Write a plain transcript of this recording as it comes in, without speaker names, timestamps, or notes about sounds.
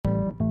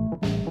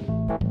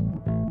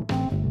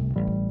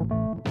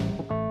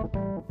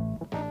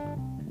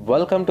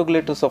Welcome to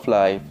Glitters of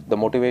Life, the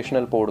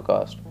motivational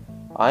podcast.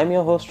 I'm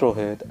your host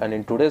Rohit, and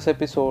in today's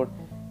episode,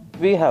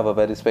 we have a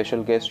very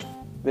special guest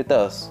with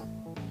us.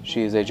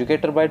 She is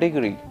educator by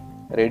degree,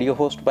 radio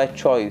host by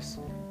choice,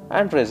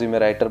 and resume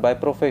writer by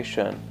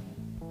profession.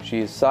 She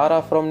is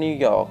Sara from New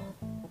York,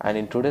 and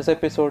in today's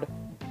episode,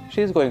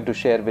 she is going to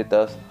share with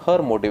us her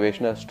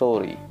motivational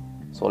story.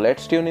 So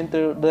let's tune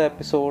into the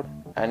episode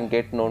and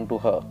get known to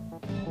her.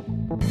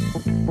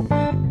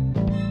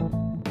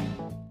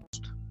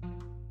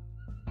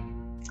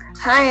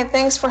 Hi,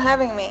 thanks for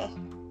having me.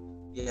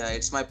 Yeah,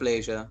 it's my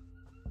pleasure.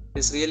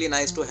 It's really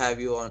nice to have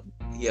you on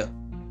here.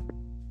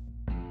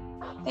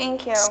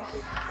 Thank you.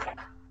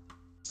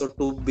 So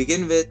to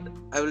begin with,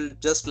 I will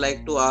just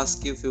like to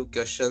ask you a few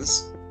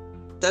questions.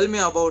 Tell me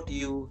about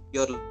you,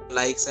 your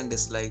likes and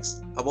dislikes,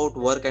 about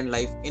work and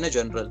life in a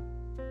general.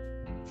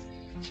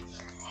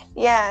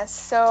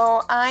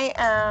 So I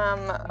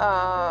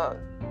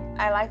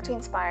like to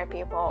inspire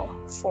people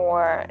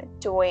for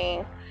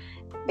doing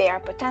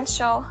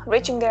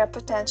reaching their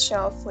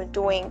potential, for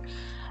doing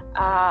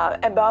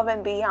above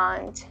and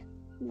beyond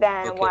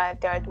than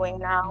what they're doing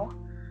now.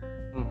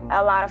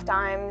 A lot of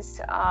times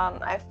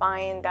I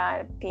find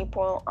that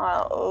people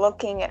are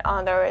looking at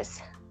others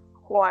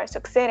who are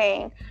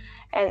succeeding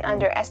and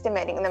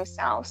underestimating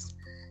themselves.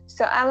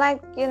 So I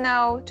like,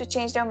 to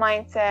change their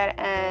mindset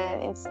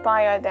and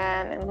inspire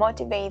them and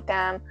motivate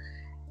them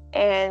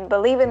and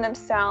believe in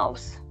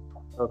themselves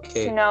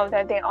to know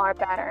that they are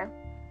better.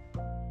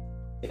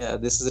 Yeah,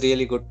 this is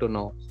really good to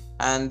know.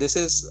 And this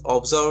is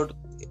observed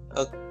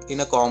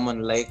in a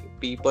common, like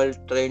people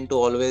trying to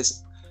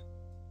always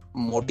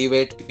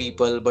motivate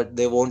people, but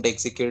they won't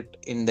execute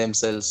in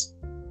themselves.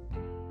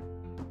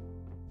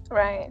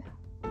 Right.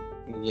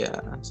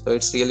 Yeah, so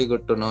it's really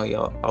good to know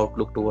your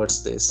outlook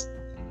towards this.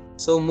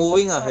 So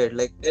moving ahead,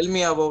 tell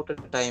me about a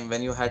time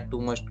when you had too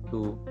much to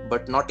do,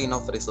 but not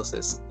enough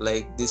resources.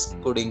 Like this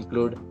could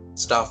include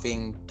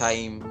staffing,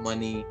 time,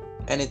 money,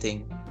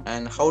 anything.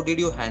 And how did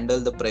you handle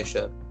the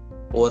pressure,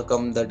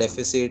 overcome the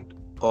deficit,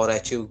 or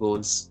achieve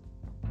goals?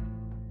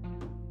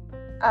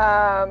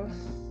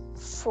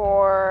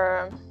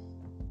 For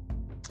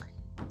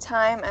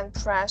time and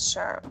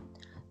pressure,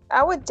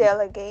 I would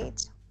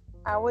delegate.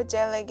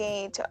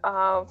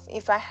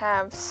 If I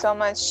have so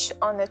much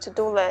on the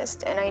to-do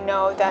list and I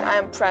know that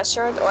I'm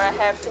pressured or I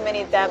have too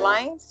many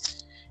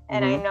deadlines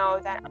and I know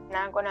that I'm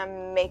not going to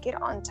make it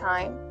on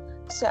time.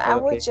 So I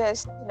would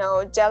just,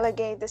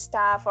 delegate the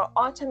stuff or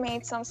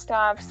automate some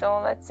stuff. So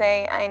let's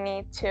say I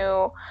need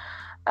to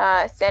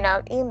send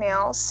out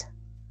emails.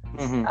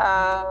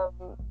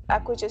 I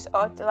could just,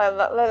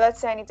 let's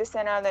say I need to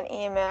send out an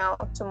email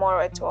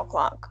tomorrow at 2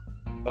 o'clock.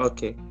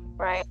 Okay.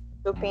 Right?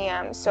 2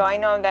 p.m. So I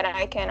know that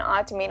I can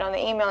automate on the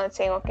email and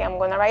say, okay, I'm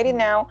going to write it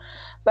now,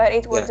 but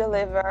it will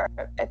deliver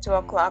at 2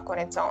 o'clock on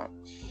its own.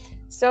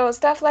 So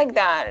stuff like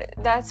that.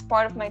 That's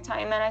part of my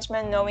time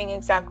management, knowing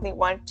exactly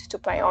what to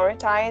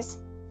prioritize.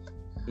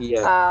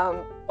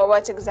 Or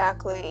what's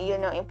exactly,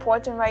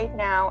 important right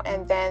now,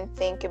 and then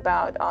think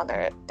about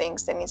other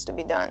things that needs to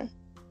be done.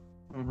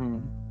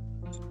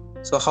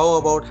 So how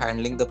about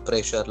handling the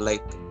pressure?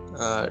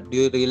 Do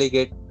you really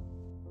get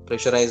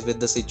pressurized with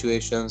the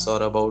situations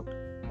or about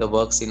the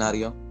work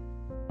scenario?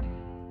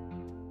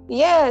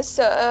 Yes,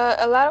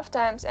 a lot of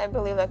times I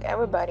believe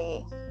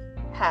everybody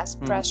has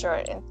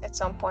pressure at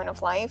some point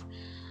of life.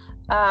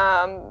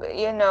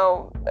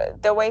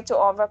 The way to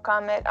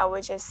overcome it, I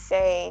would just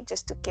say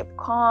just to keep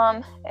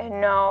calm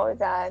and know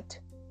that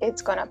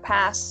it's gonna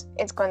pass.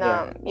 It's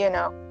gonna,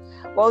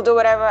 we'll do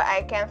whatever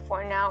I can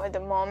for now at the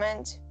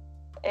moment.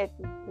 It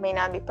may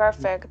not be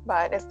perfect,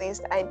 but at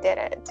least I did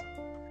it.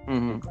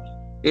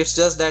 It's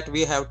just that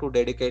we have to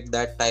dedicate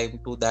that time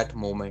to that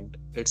moment.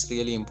 It's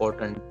really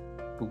important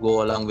to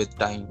go along with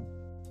time.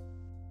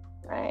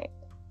 Right.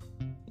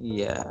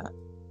 Yeah.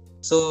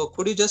 So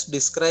could you just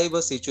describe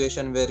a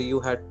situation where you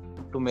had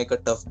to make a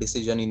tough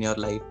decision in your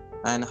life,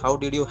 and how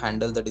did you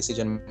handle the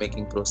decision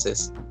making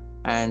process,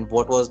 and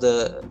what was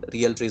the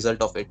real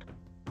result of it?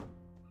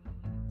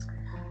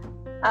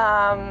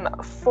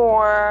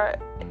 For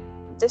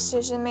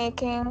decision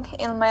making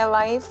in my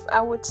life,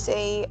 I would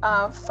say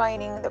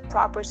finding the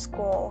proper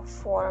school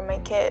for my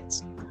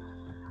kids.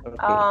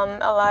 A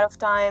lot of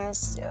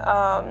times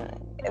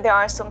there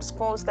are some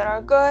schools that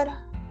are good,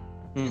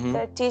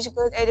 that teach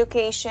good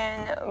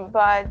education,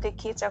 but the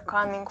kids are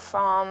coming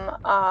from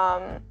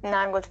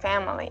not good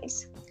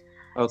families.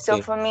 So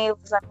for me, it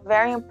was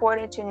very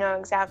important to know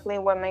exactly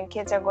what my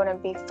kids are going to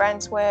be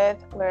friends with,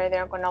 where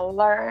they're going to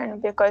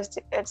learn, because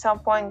at some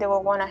point they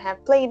will want to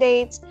have play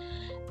dates.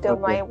 They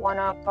might want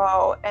to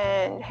go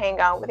and hang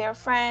out with their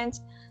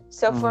friends.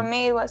 So for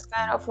me, it was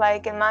kind of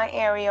in my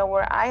area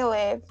where I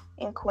live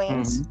in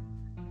Queens.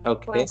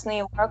 Queens,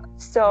 New York.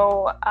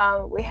 So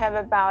we have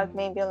about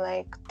maybe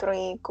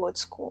 3 good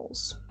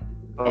schools.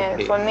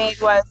 And for me,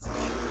 it was,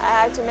 I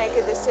had to make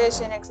a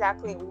decision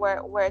exactly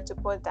where to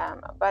put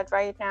them. But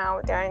right now,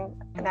 they're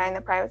in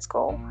a private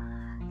school.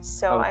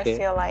 So I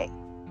feel like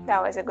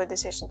that was a good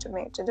decision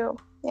to do.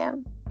 Yeah.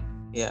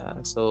 Yeah,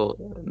 so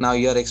now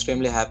you are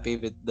extremely happy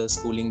with the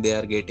schooling they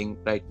are getting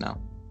right now.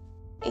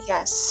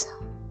 Yes,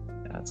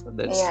 Yeah, so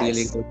that's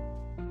really yes, good.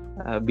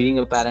 Being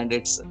a parent,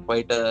 it's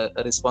quite a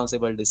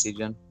responsible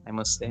decision, I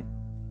must say.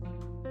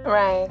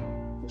 right.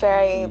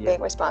 Very Yeah,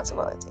 big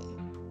responsibility.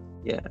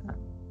 yeah.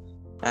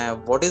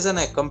 What is an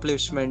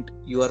accomplishment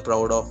you are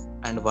proud of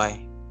and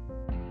why?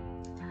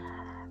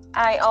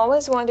 I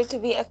always wanted to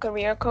be a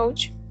career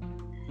coach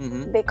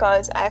Mm-hmm.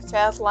 because I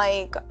felt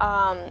like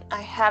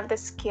I have the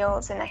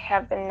skills and I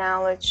have the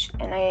knowledge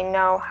and I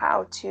know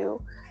how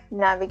to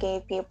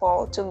navigate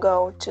people to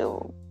go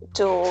to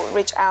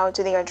reach out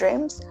to their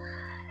dreams.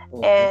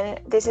 Okay.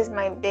 And this is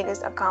my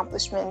biggest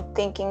accomplishment,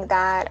 thinking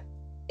that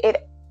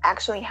it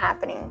actually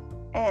happening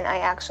and I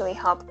actually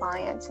help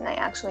clients and I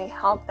actually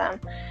help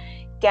them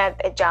get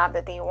a job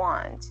that they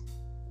want.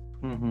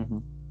 Mm-hmm.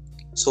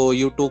 So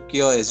you took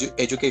your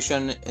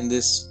education in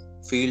this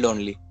field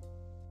only,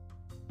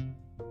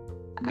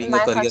 being a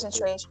My career coach.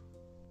 concentration,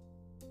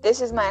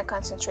 this is my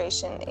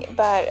concentration,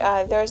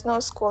 but there's no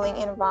schooling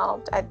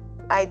involved.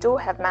 I do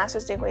have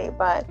master's degree,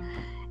 but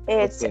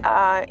it's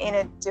Okay. in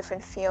a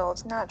different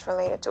field, not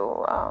related to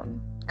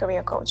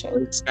career So coaching.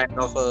 it's kind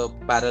of a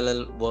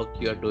parallel work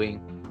you are doing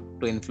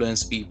to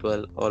influence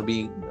people or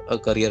be a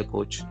career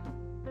coach.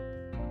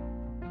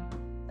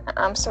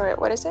 I'm sorry,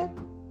 what is it?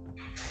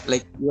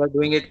 Like you are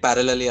doing it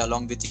parallelly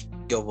along with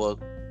your work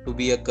to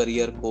be a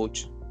career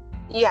coach.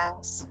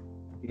 Yes.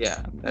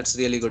 Yeah, that's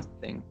really good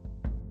thing.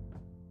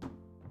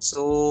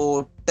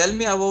 So tell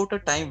me about a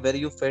time where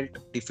you felt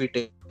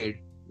defeated.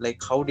 Like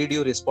how did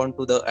you respond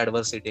to the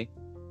adversity?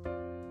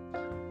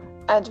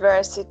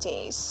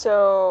 Adversity.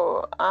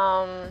 So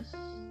I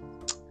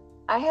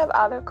have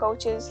other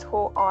coaches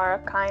who are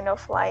kind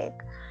of like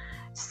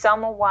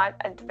somewhat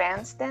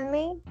advanced than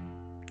me, I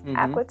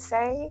Mm-hmm. could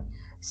say.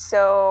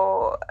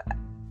 So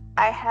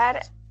I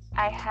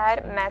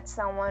had met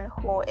someone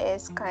who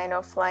is kind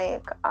of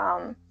like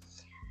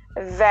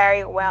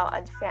very well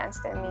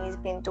advanced than me. He's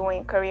been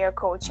doing career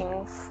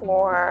coaching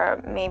for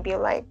maybe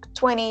like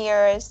 20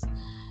 years,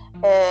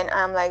 and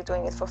I'm like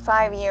doing it for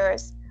 5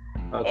 years.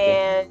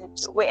 Okay. And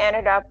we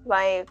ended up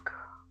like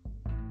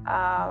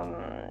um,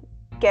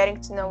 getting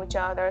to know each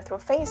other through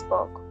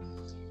Facebook.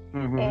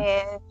 Mm-hmm.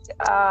 And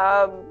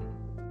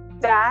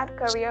that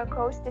career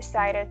coach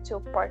decided to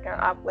partner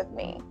up with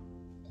me.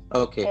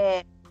 Okay.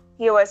 And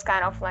he was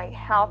kind of like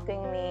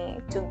helping me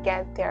to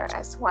get there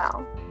as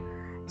well.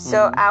 So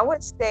Mm-hmm. I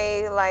would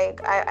say like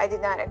I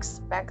did not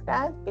expect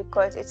that,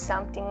 because it's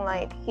something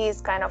like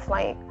he's kind of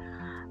like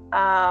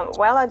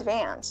well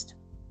advanced.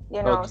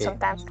 Okay.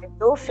 Sometimes I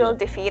do feel Yeah.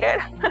 defeated,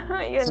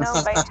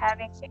 by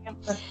having him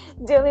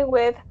dealing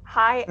with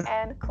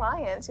high-end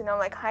clients,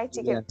 like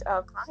high-ticket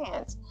Yeah.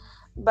 clients.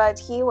 But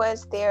he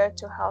was there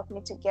to help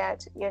me to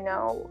get,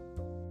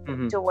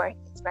 Mm-hmm. to where he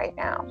is right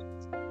now.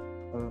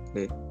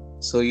 Okay.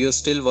 So you're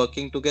still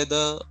working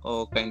together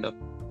or kind of?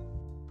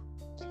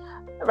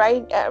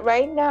 Right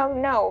now,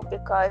 no,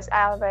 because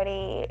I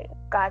already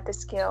got the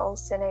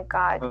skills and I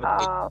got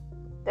Okay.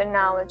 the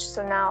knowledge.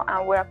 So now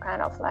we're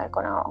kind of like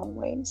on our own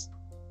ways.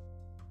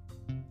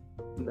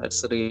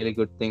 That's a really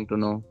good thing to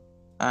know.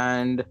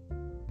 And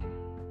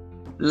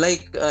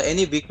like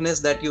any weakness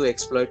that you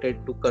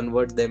exploited to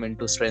convert them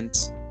into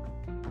strengths.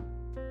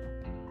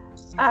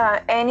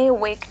 Any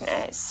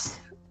weakness?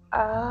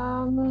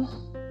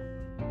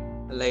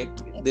 Like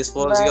this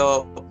was Right.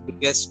 your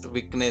biggest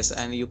weakness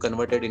and you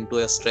converted into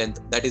a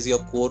strength. That is your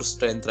core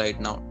strength right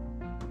now.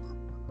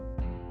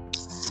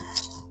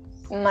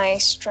 My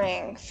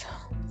strength.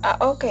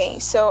 Okay,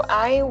 so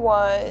I'm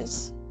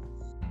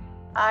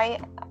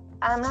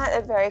not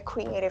a very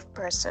creative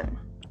person.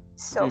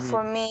 So Mm-hmm.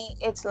 for me,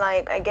 it's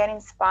like I get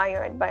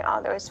inspired by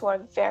others who are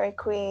very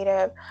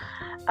creative,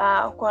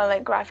 who are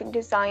like graphic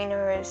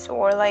designers,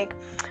 or like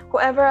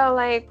whoever are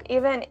like,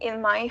 even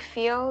in my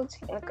field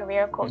in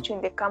career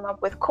coaching, they come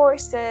up with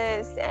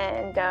courses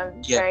and Yeah.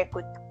 very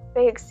good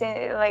topics,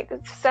 and like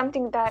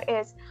something that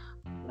is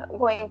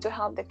going to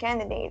help the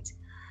candidates.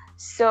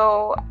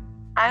 So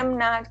I'm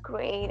not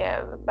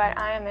creative, but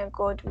I am a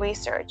good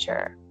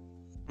researcher.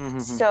 Mm-hmm.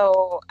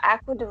 So I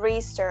could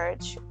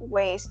research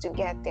ways to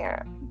get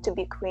there, to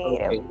be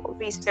creative, Okay.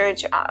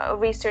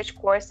 research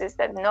courses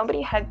that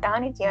nobody had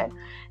done it yet,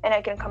 and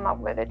I can come up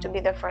with it to be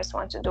the first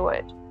one to do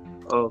it.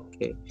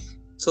 Okay.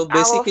 So I will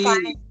basically,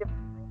 find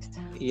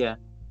yeah.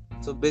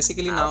 So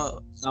basically uh,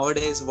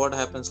 nowadays what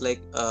happens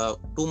like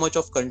too much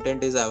of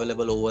content is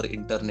available over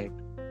internet.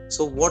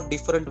 So what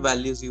different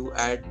values you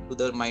add to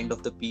the mind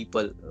of the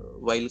people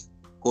while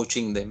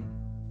coaching them?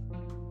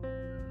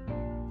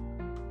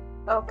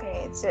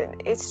 okay,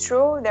 it's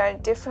true, there are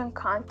different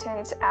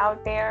contents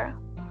out there,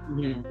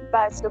 Mm-hmm.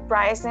 but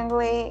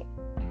surprisingly,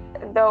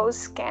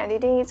 those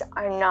candidates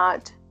are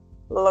not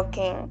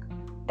looking,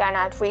 they're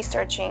not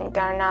researching,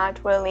 they're not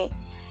really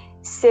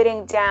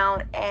sitting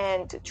down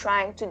and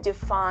trying to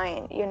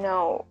define,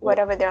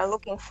 whatever they're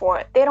looking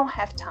for. They don't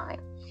have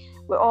time.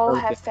 We all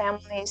Okay. have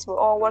families, we're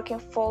all working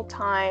full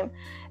time.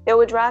 They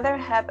would rather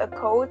have a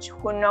coach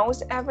who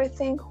knows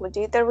everything, who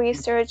did the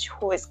research,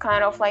 who is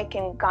kind of like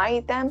can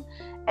guide them,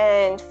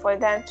 and for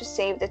them to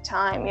save the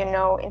time,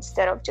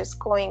 instead of just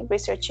going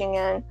researching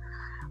and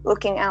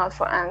looking out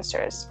for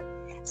answers.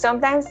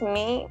 Sometimes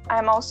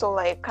I'm also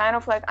like kind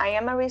of like I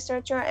am a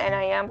researcher and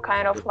I am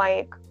kind of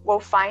like will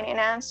find an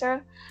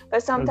answer,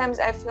 but sometimes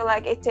I feel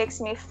like it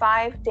takes me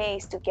 5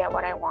 days to get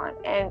what I want,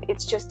 and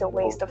it's just a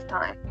waste of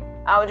time.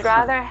 I would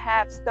rather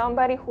have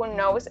somebody who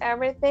knows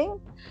everything.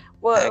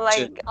 Well,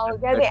 like I'll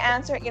get the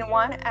answer in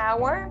 1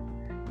 hour,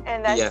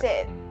 and that's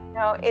it.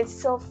 It's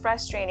so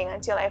frustrating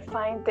until I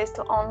find this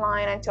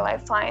online, until I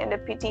find the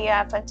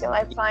PDF, until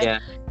I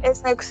find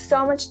it's like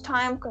so much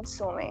time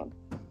consuming.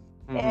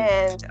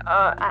 And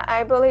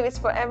I believe it's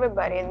for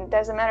everybody, and it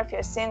doesn't matter if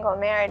you're single,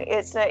 married.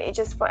 It's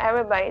just for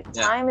everybody.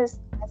 Time is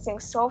passing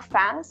so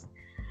fast.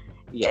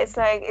 It's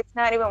like it's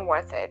not even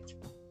worth it.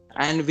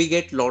 And we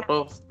get lot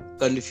of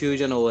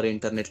confusion over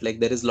internet.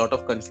 Like there is a lot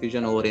of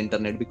confusion over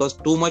internet because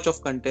too much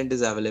of content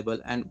is available,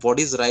 and what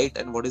is right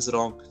and what is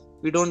wrong,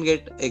 we don't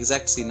get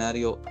exact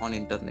scenario on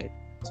internet.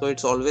 So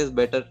it's always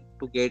better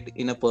to get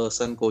in a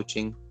person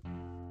coaching,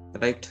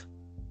 right?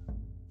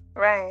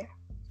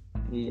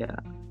 Yeah.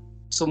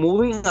 So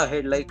moving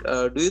ahead, like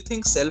do you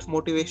think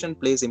self-motivation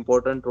plays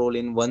important role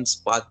in one's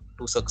path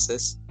to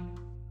success?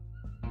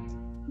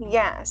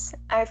 Yes,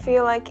 I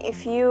feel like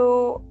if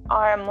you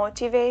are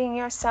motivating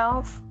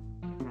yourself,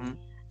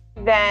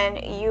 then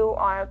you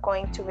are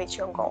going to reach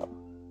your goal.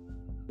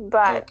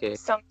 But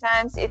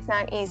sometimes it's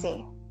not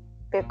easy,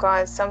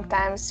 because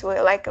sometimes we,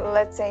 like,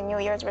 let's say New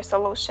Year's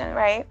resolution,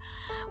 right?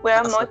 We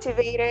are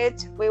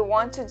motivated, we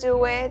want to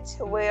do it,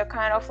 we're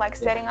kind of like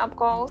setting up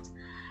goals,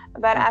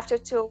 but after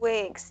 2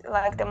 weeks,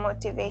 like the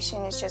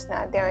motivation is just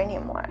not there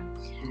anymore.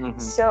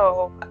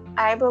 So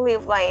I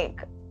believe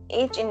like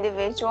each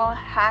individual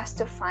has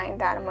to find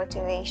that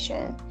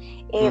motivation,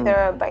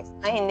 either by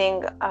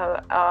finding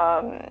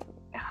an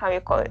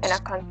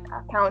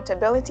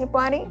accountability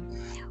body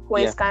who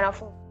is kind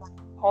of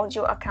hold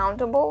you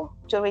accountable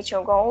to reach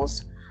your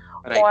goals,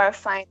 or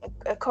find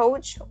a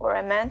coach or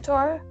a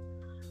mentor.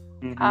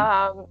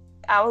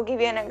 I will give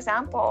you an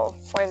example.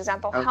 For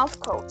example, health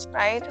coach,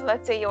 right?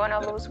 Let's say you want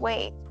to lose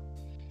weight.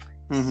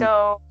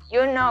 So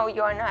you're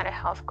not a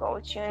health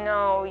coach, you're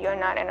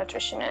not a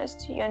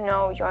nutritionist,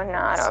 you're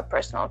not a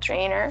personal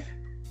trainer,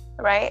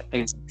 right?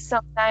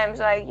 Sometimes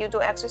like you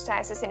do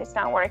exercises and it's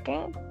not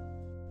working.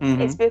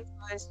 It's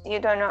because you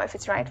don't know if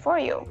it's right for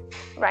you,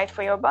 right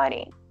for your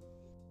body.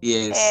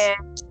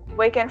 And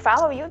we can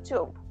follow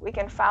YouTube, we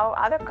can follow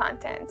other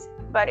content,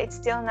 but it's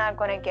still not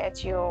going to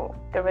get you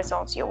the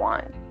results you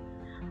want.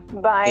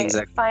 By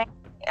finding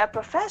a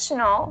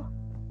professional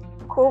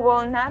who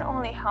will not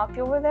only help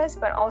you with this,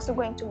 but also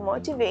going to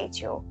motivate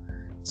you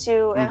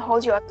to and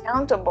hold you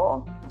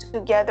accountable to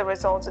get the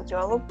results that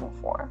you're looking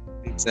for.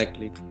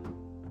 Exactly.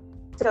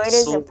 So it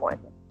is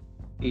important.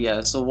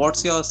 Yeah. So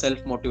what's your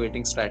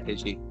self-motivating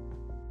strategy?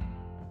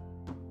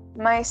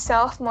 My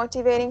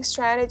self-motivating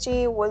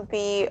strategy would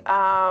be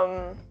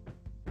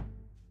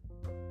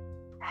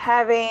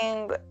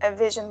having a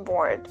vision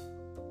board.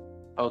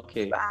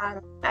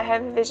 I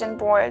have a vision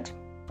board,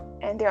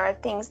 and there are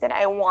things that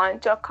I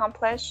want to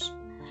accomplish.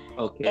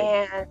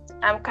 And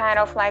I'm kind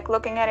of like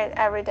looking at it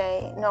every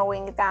day,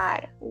 knowing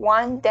that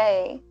one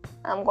day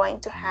I'm going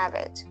to have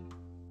it.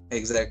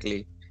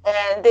 Exactly.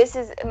 And this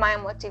is my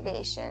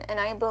motivation. And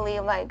I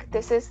believe like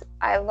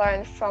I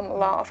learned from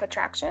law of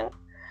attraction.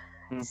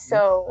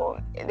 So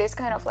this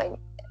kind of like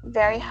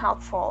very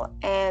helpful.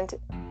 And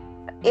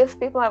if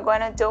people are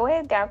going to do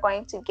it, they're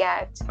going to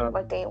get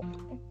what they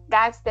want.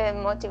 That's the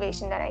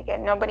motivation that I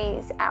get. Nobody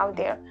is out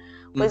there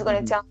who's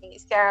going to tell me,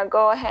 Sarah,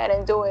 go ahead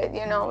and do it.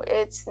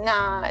 It's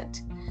not,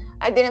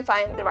 I didn't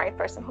find the right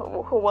person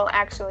who will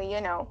actually,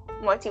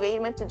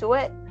 motivate me to do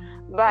it.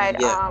 But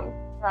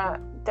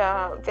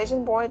the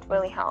vision board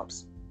really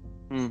helps.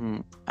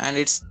 And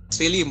it's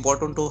really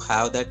important to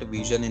have that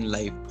vision in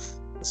life.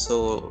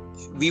 So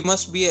we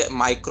must be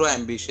micro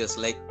ambitious,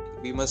 like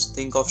we must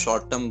think of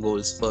short-term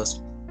goals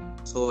first.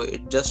 So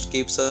it just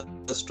keeps us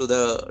to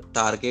the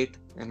target,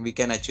 and we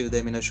can achieve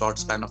them in a short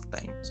span of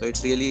time. So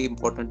it's really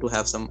important to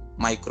have some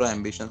micro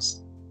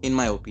ambitions, in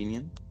my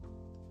opinion.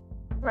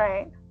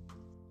 Right.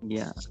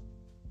 Yeah.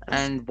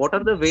 And what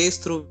are the ways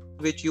through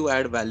which you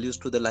add values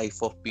to the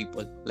life of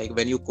people? Like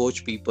when you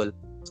coach people,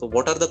 so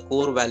what are the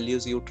core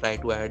values you try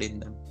to add in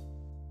them?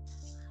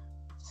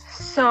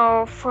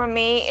 So for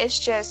me, it's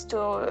just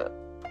to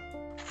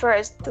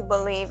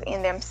believe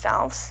in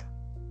themselves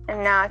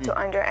and not to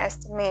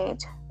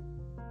underestimate.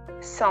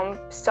 Some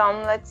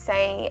let's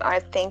say are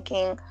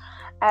thinking,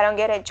 I don't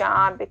get a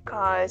job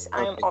because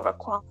I'm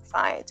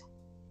overqualified,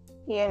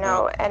 and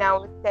I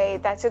would say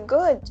that's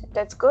good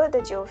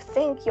that you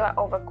think you're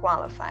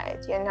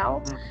overqualified.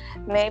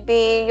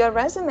 Maybe your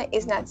resume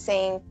is not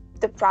saying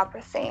the proper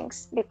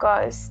things,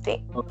 because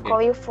they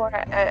call you for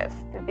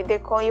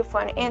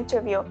an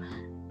interview,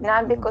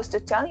 not because to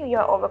tell you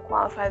you're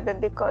overqualified,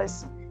 but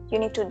because you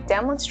need to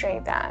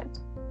demonstrate that.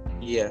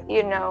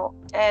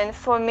 And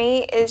for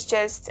me, it's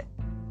just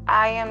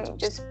I am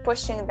just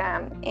pushing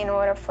them in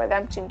order for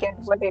them to get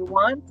what they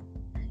want,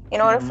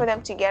 in order for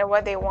them to get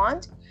what they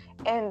want,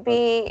 and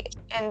be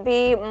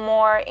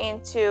more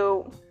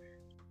into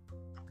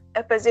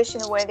a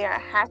position where they are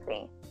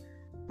happy.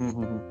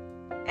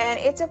 And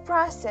it's a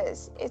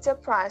process.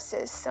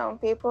 Some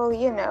people,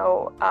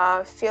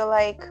 feel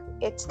like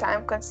it's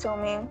time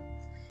consuming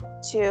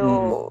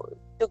to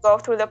go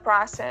through the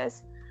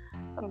process,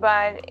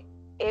 but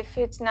if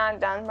it's not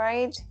done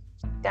right,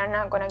 they're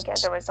not going to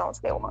get the results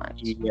they want.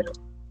 Yeah.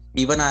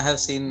 Even I have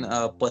seen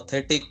a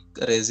pathetic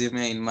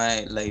resume in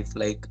my life,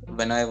 like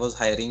when I was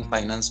hiring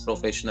finance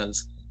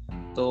professionals.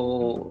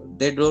 So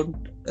they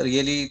don't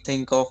really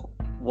think of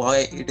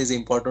why it is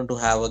important to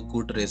have a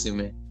good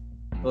resume.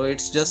 So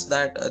it's just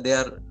that they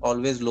are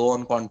always low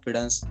on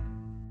confidence.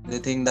 They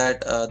think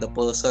that the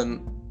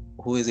person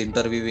who is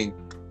interviewing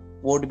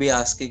would be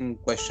asking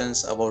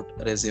questions about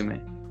resume.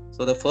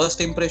 So the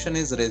first impression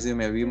is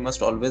resume. We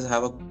must always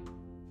have a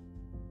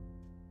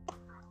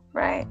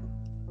Right.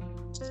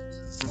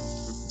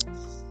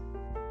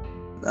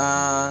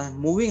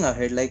 Moving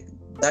ahead, like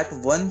that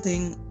one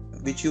thing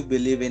which you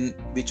believe in,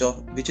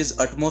 which is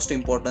utmost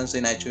importance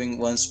in achieving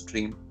one's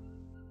dream.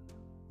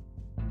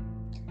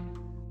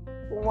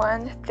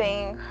 One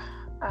thing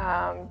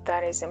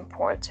that is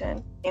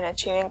important in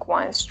achieving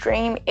one's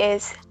dream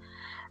is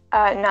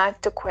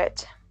not to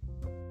quit,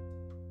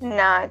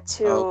 not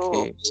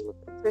to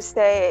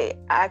say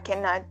I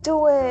cannot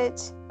do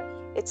it,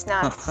 it's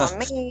not for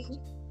me,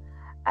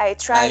 I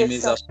tried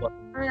it so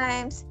many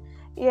times.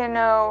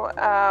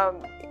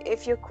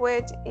 If you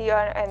quit,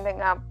 you're ending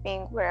up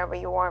being wherever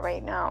you are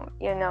right now.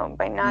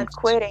 By not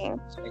quitting,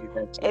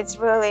 it's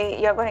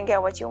really, you're going to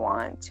get what you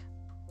want.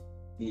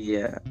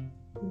 Yeah.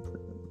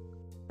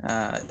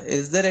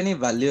 Is there any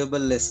valuable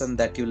lesson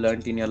that you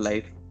learned in your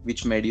life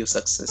which made you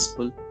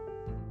successful,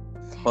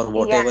 or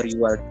whatever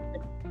you are?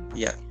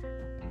 Yeah.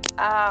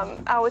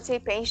 I would say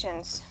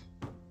patience.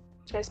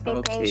 Just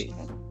be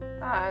patient.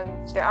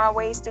 There are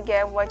ways to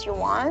get what you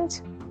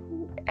want,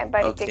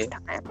 but it takes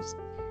time.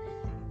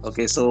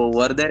 Okay, so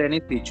were there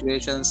any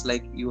situations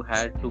like you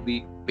had to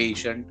be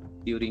patient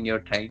during your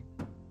time?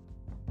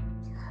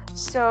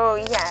 So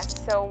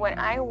when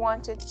I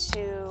wanted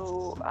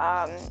to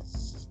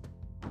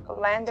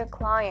land a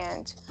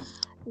client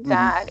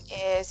that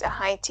is a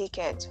high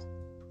ticket,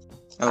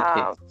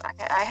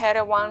 I had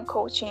one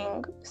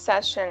coaching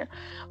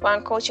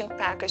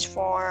package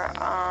for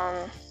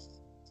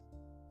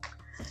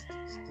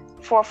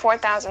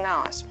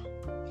 $4,000.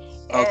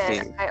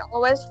 And I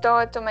always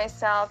thought to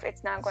myself,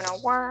 it's not going to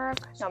work.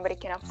 Nobody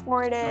can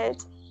afford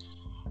it.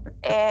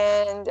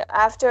 And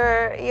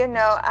after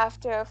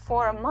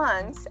 4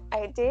 months,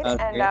 I did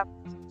end up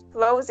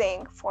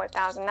closing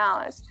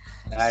 $4,000.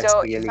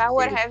 So really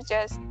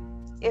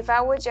if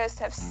I would just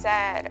have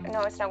said,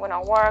 no, it's not going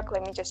to work,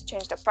 let me just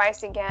change the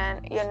price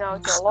again, to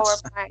a lower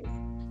price,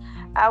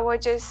 I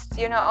would just,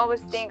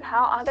 always think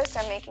how others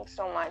are making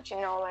so much,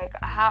 like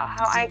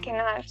how I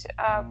cannot,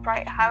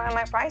 how am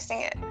I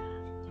pricing it?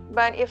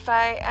 But if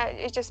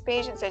it's just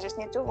patience. I just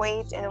need to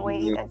wait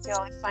until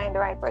I find the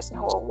right person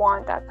who will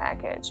want that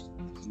package.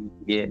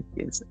 Yes.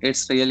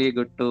 It's really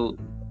good to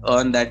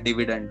earn that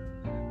dividend,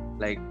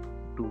 like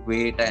to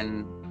wait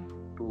and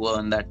to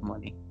earn that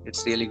money.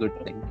 It's really good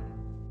thing.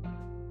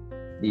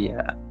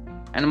 Yeah.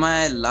 And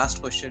my last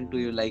question to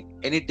you, like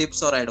any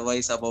tips or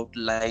advice about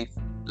life,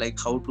 like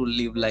how to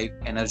live life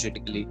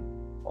energetically,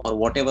 or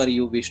whatever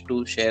you wish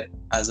to share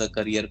as a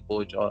career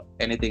coach or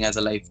anything as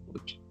a life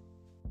coach?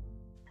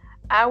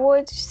 I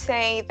would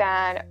say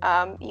that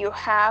you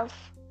have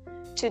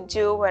to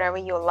do whatever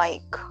you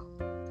like.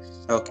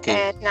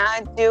 And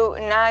not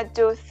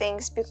do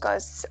things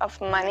because of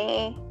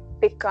money,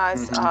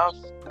 because of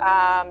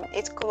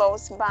it's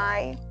close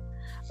by.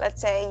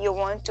 Let's say you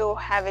want to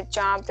have a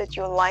job that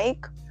you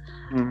like.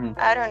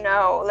 I don't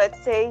know.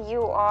 Let's say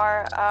you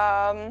are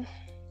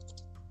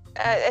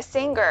a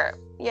singer.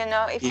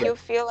 If you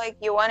feel like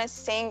you want to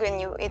sing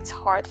and it's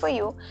hard for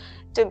you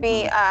to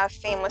be a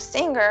famous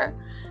singer,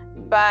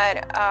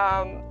 but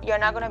you're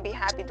not going to be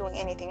happy doing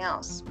anything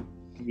else.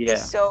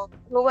 So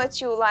do what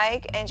you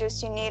like, and you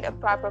need a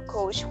proper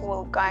coach who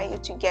will guide you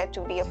to get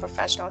to be a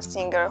professional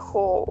singer,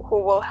 who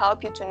will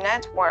help you to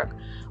network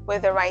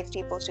with the right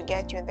people to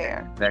get you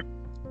there.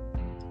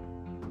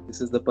 This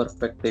is the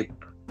perfect tip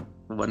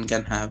one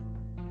can have.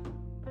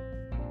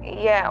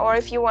 Yeah, or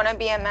if you want to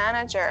be a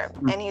manager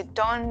and you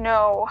don't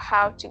know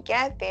how to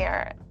get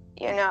there,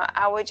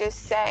 I would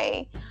just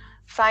say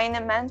find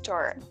a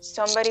mentor,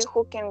 somebody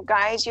who can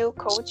guide you,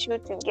 coach you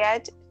to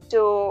get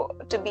to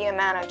be a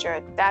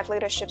manager, that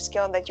leadership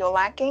skill that you're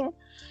lacking,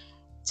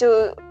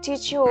 to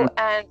teach you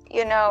and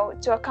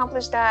to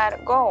accomplish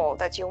that goal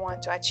that you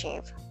want to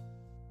achieve.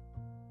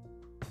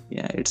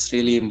 Yeah, it's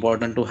really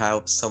important to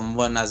have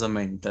someone as a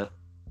mentor,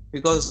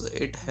 because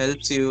it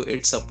helps you,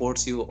 it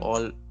supports you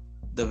all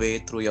the way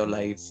through your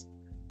life.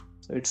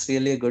 So it's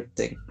really a good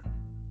thing.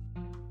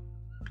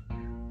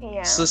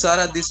 Yeah. So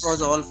Sara, this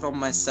was all from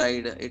my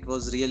side. It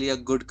was really a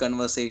good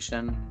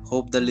conversation.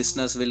 Hope the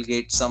listeners will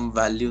get some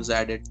values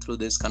added through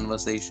this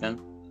conversation.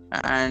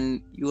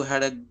 and you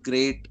had a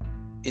great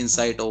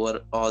insight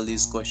over all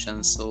these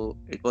questions. So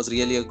it was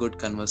really a good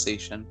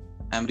conversation.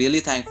 I'm really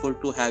thankful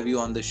to have you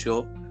on the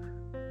show,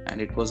 and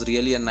it was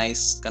really a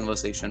nice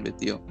conversation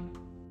with you.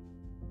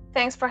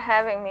 Thanks for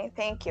having me.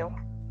 Thank you.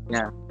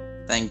 Yeah,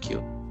 thank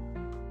you.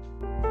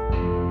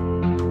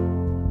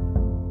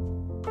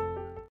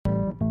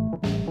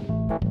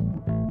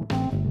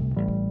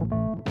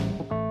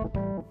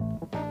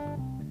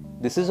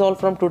 This is all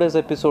from today's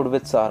episode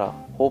with Sara.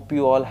 Hope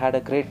you all had a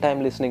great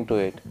time listening to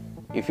it.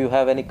 If you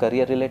have any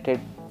career related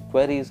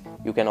queries,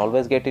 you can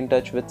always get in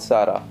touch with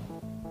Sara.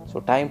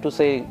 So, time to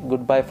say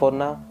goodbye for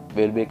now.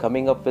 We'll be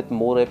coming up with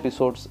more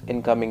episodes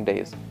in coming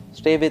days.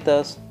 Stay with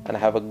us and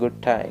have a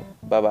good time.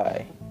 Bye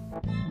bye.